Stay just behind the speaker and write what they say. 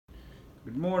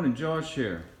Good morning, Josh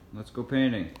here. Let's go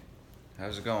painting.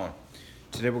 How's it going?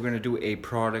 Today we're going to do a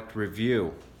product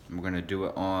review. And we're going to do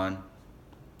it on,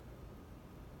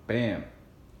 bam,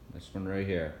 this one right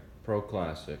here, Pro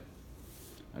Classic.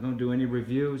 I don't do any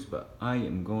reviews, but I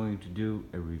am going to do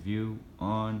a review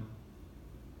on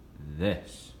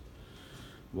this.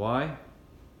 Why?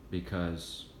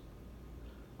 Because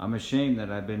I'm ashamed that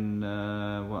I've been,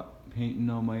 painting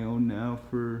on my own now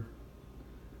for,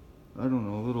 I don't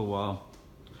know, a little while.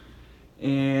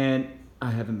 And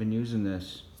I haven't been using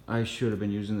this. I should have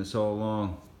been using this all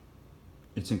along.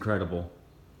 It's incredible.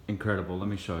 Incredible. Let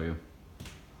me show you.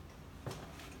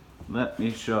 Let me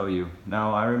show you.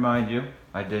 Now I remind you,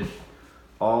 I did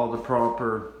all the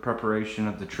proper preparation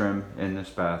of the trim in this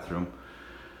bathroom.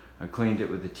 I cleaned it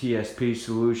with the TSP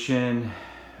solution.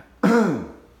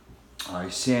 I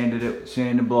sanded it with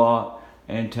sand block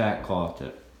and tack clothed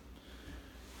it.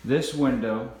 This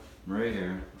window right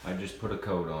here, I just put a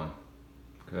coat on.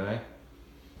 Okay.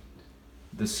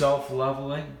 The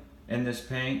self-leveling in this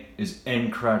paint is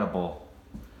incredible.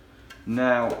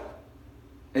 Now,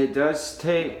 it does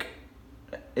take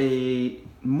a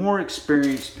more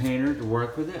experienced painter to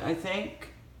work with it, I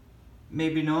think.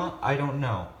 Maybe not, I don't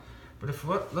know. But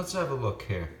let's have a look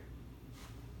here.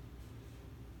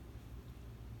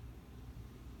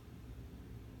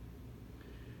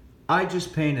 I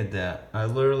just painted that. I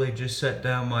literally just set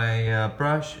down my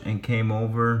brush and came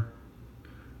over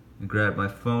and grabbed my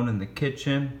phone in the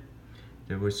kitchen.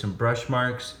 There was some brush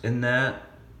marks in that.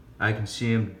 I can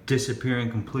see them disappearing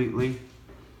completely.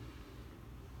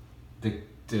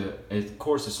 Of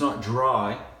course, it's not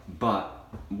dry, but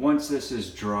once this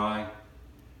is dry,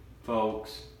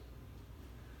 folks,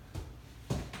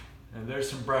 and there's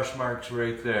some brush marks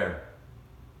right there.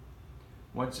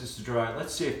 Once this is dry,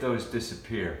 let's see if those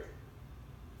disappear.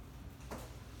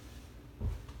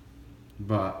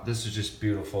 But this is just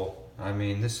beautiful. I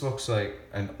mean, this looks like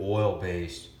an oil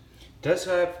base. It does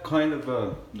have kind of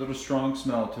a little strong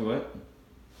smell to it,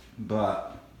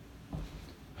 but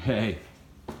hey,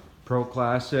 Pro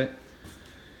Classic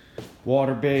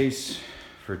water base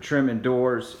for trimming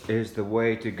doors is the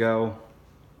way to go.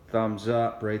 Thumbs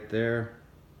up right there.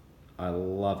 I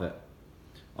love it.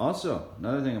 Also,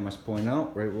 another thing I must point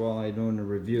out right while I'm doing the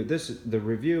review, the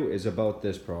review is about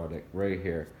this product right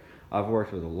here. I've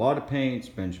worked with a lot of paints,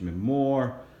 Benjamin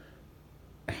Moore,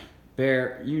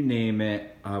 Bear, you name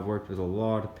it. I've worked with a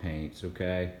lot of paints,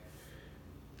 okay?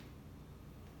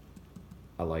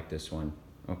 I like this one,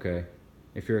 okay?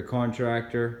 If you're a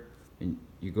contractor and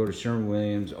you go to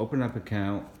Sherwin-Williams, open up an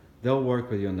account, they'll work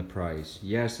with you on the price.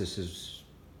 Yes, this is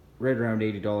right around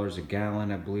 $80 a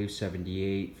gallon, I believe,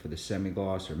 78 for the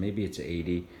semi-gloss, or maybe it's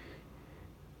 80.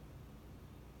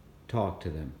 Talk to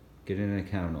them. Get an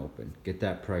account open. Get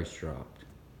that price dropped.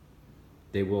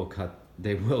 They will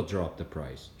drop the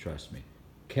price, trust me.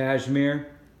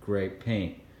 Cashmere, great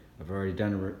paint. I've already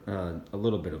done a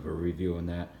little bit of a review on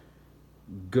that.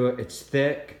 Good, it's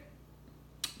thick.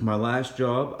 My last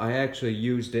job, I actually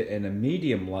used it in a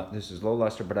medium, this is low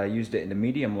luster, but I used it in a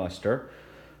medium luster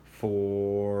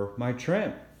for my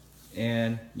trim.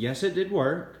 And yes, it did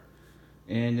work.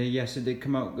 And yes, it did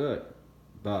come out good.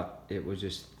 But it was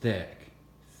just thick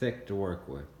to work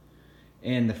with.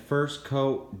 And the first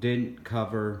coat didn't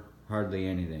cover hardly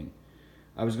anything.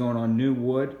 I was going on new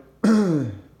wood.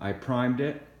 I primed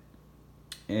it,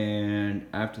 and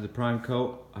after the prime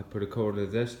coat, I put a coat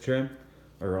of this trim,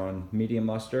 or on medium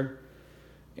luster,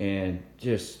 and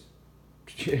just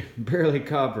barely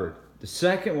covered. The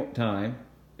second time,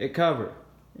 it covered,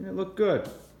 and it looked good.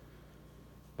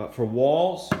 But for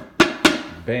walls,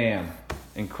 bam,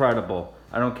 incredible.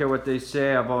 I don't care what they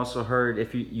say. I've also heard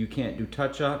if you can't do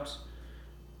touch-ups.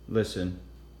 Listen,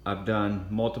 I've done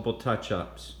multiple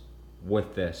touch-ups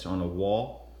with this on a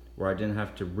wall where I didn't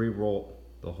have to re-roll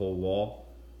the whole wall.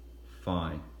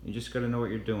 Fine. You just gotta know what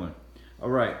you're doing. All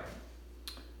right.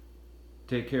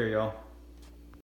 Take care, y'all.